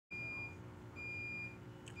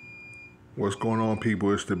What's going on,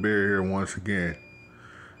 people? It's the Bear here once again.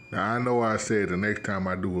 Now, I know I said the next time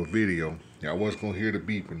I do a video, y'all was going to hear the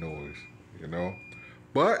beeping noise,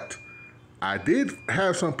 But I did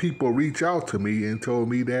have some people reach out to me and told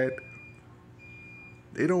me that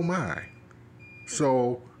they don't mind.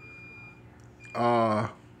 So, I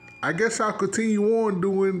guess I'll continue on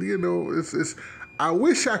doing, I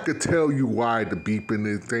wish I could tell you why the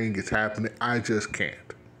beeping thing is happening. I just can't.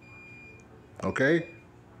 Okay?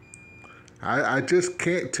 I just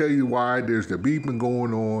can't tell you why there's the beeping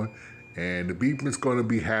going on, and the beeping's going to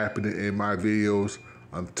be happening in my videos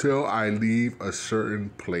until I leave a certain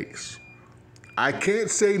place. I can't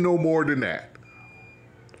say no more than that.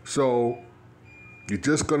 So you're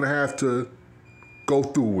just going to have to go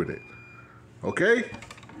through with it. Okay?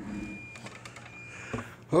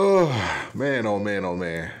 Oh, man, oh, man, oh,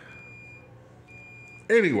 man.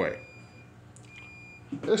 Anyway,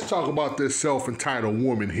 let's talk about this self-entitled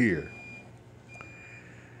woman here.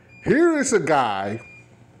 Here is a guy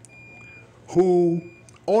who,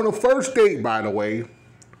 on a first date, by the way,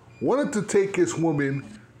 wanted to take his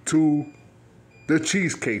woman to the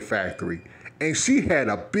Cheesecake Factory, and she had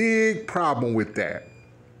a big problem with that.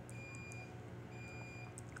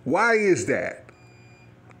 Why is that?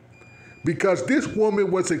 Because this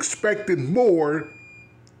woman was expecting more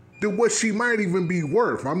than what she might even be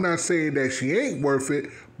worth. I'm not saying that she ain't worth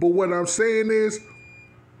it, but what I'm saying is,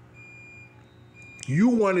 you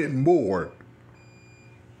wanted more.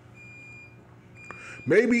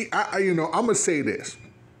 Maybe, I'm going to say this.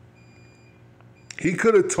 He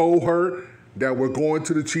could have told her that we're going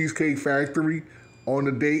to the Cheesecake Factory on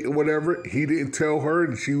a date or whatever. He didn't tell her,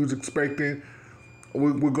 and she was expecting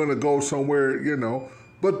we're going to go somewhere,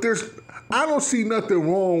 But I don't see nothing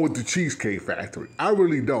wrong with the Cheesecake Factory. I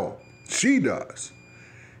really don't. She does.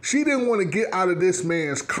 She didn't want to get out of this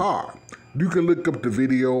man's car. You can look up the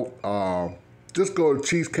video. Just go to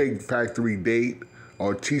Cheesecake Factory date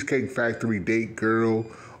or Cheesecake Factory date girl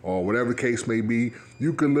or whatever the case may be.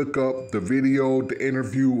 You can look up the video, the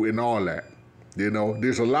interview, and all that.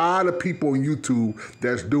 There's a lot of people on YouTube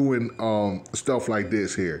that's doing stuff like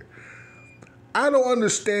this here. I don't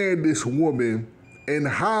understand this woman and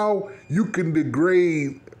how you can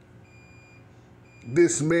degrade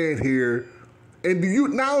this man here. And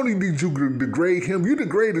not only did you degrade him, you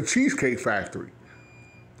degrade the Cheesecake Factory.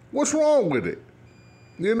 What's wrong with it?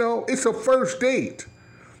 It's a first date.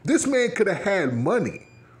 This man could have had money.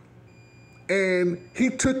 And he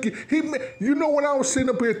took it. When I was sitting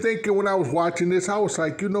up here thinking when I was watching this, I was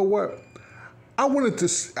like, you know what? I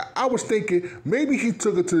was thinking maybe he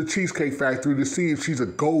took her to the Cheesecake Factory to see if she's a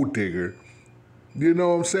gold digger. You know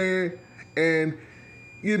what I'm saying? And,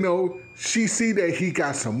 she see that he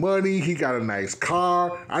got some money, he got a nice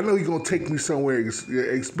car. I know he's going to take me somewhere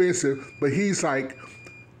expensive, but he's like,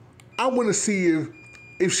 I want to see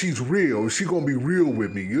if she's real, if she's going to be real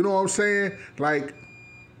with me. You know what I'm saying? Like,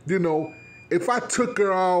 if I took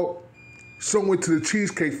her out somewhere to the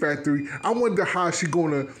Cheesecake Factory, I wonder how she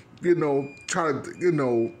going to, try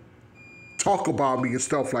to, talk about me and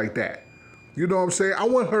stuff like that. You know what I'm saying? I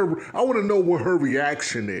want to know what her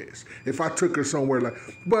reaction is if I took her somewhere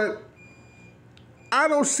but I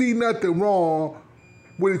don't see nothing wrong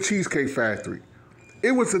with the Cheesecake Factory.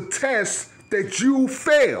 It was a test that you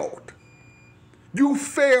failed. You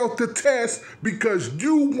failed the test because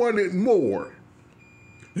you wanted more.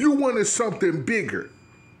 You wanted something bigger.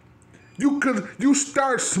 You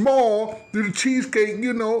start small to the cheesecake,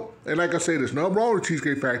 and like I say, there's nothing wrong with the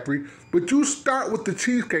Cheesecake Factory, but you start with the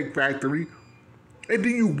Cheesecake Factory and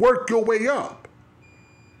then you work your way up.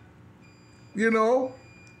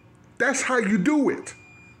 That's how you do it.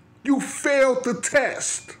 You failed the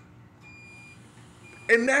test.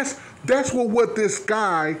 And that's what this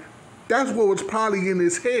guy, that's what was probably in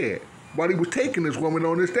his head while he was taking this woman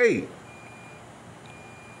on this date.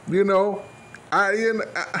 Listen,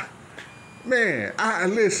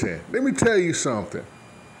 let me tell you something.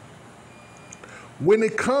 When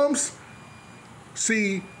it comes,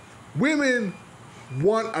 women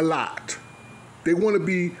want a lot. They want to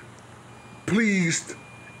be pleased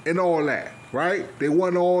and all that, right? They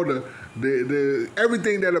want all the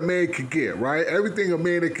everything that a man can get, right? Everything a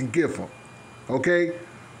man can give them, okay?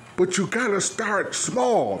 But you gotta start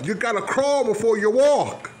small. You gotta crawl before you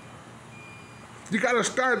walk. You gotta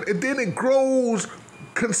start, and then it grows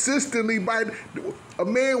consistently. A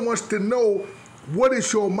man wants to know, what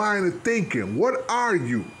is your mind of thinking? What are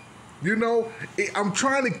you? I'm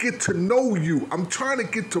trying to get to know you. I'm trying to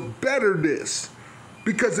get to better this.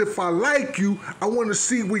 Because if I like you, I want to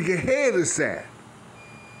see where your head is at.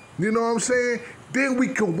 You know what I'm saying? Then we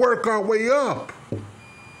can work our way up.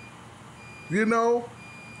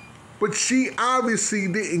 But she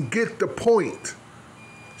obviously didn't get the point.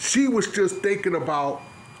 She was just thinking about,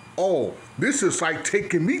 oh, this is like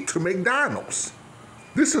taking me to McDonald's.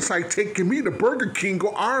 This is like taking me to Burger King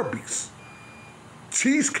or Arby's.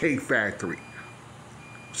 Cheesecake Factory.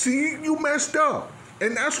 See, you messed up.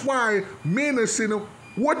 And that's why men are saying,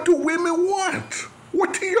 what do women want?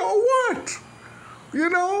 What do y'all want? You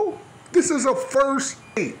know, this is a first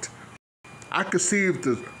date. I could see if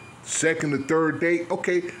the second or third date,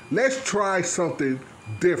 okay, let's try something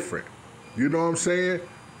different. You know what I'm saying?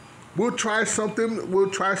 We'll try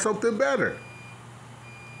something better.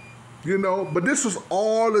 You know, but this was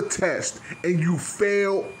all a test, and you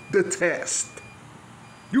failed the test.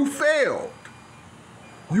 You failed.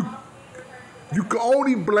 You can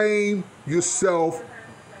only blame yourself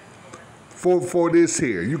for this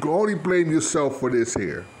here. You can only blame yourself for this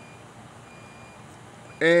here.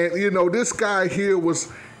 And, you know, this guy here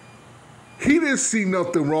he didn't see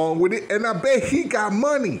nothing wrong with it, and I bet he got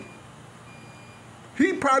money.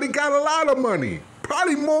 He probably got a lot of money.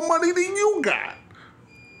 Probably more money than you got.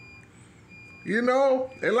 You know?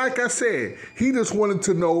 And like I said, he just wanted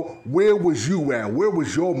to know, where was you at? Where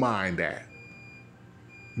was your mind at?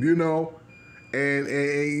 You know? And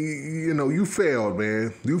you know, you failed,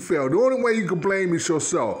 man. You failed. The only way you can blame is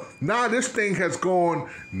yourself. Now this thing has gone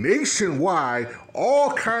nationwide.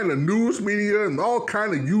 All kind of news media and all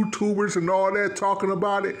kind of YouTubers and all that talking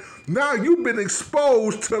about it. Now you've been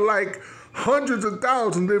exposed to like hundreds of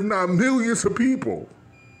thousands, if not millions of people.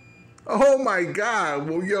 Oh my God.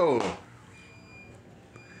 Well, yo.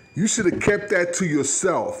 You should have kept that to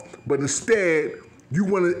yourself. But instead,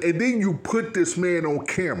 and then you put this man on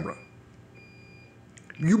camera.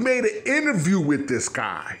 You made an interview with this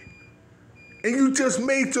guy. And you just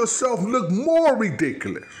made yourself look more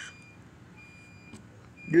ridiculous.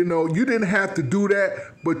 You know, you didn't have to do that,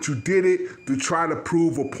 but you did it to try to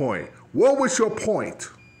prove a point. What was your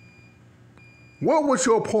point? What was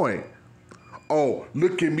your point? Oh,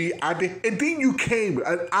 look at me. I did. And then you came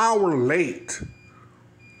an hour late.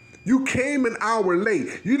 You came an hour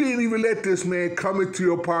late. You didn't even let this man come into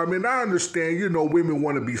your apartment. I understand, you know, women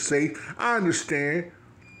want to be safe. I understand.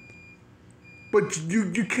 But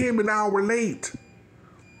you came an hour late.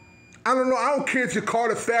 I don't know. I don't care if you call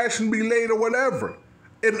it fashion be late or whatever.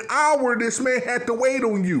 An hour this man had to wait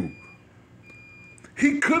on you.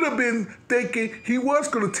 He could have been thinking he was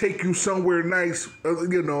going to take you somewhere nice,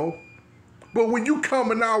 you know. But when you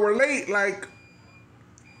come an hour late, like,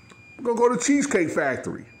 we're going to go to Cheesecake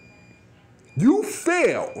Factory. You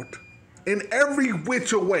failed in every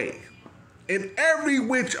which way. In every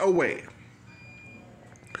which way.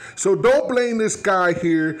 So don't blame this guy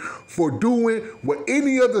here for doing what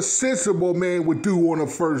any other sensible man would do on a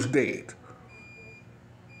first date.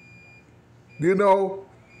 You know,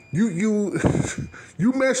 you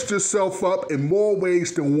messed yourself up in more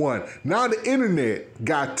ways than one. Now the internet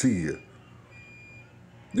got to you.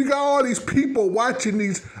 You got all these people watching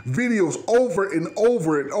these videos over and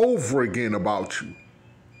over and over again about you.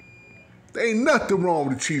 There ain't nothing wrong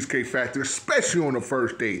with the Cheesecake Factory, especially on the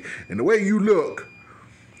first date. And the way you look,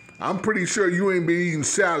 I'm pretty sure you ain't been eating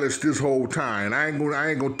salads this whole time. I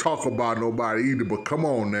ain't gonna talk about nobody either, but come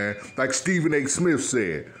on, man. Like Stephen A. Smith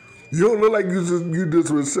said, you don't look like you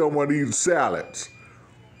just with someone eating salads.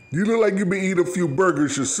 You look like you been eating a few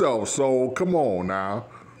burgers yourself, so come on now.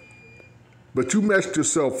 But you messed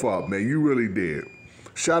yourself up, man. You really did.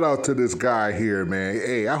 Shout out to this guy here, man.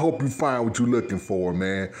 Hey, I hope you find what you're looking for,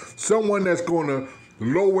 man. Someone that's gonna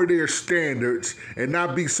lower their standards and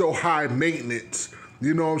not be so high maintenance.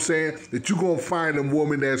 You know what I'm saying? That you're going to find a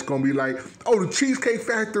woman that's going to be like, oh, the Cheesecake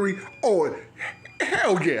Factory? Oh,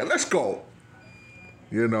 hell yeah, let's go.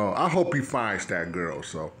 You know, I hope he finds that girl.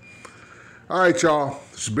 So, all right, y'all.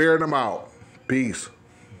 Just bearing them out. Peace.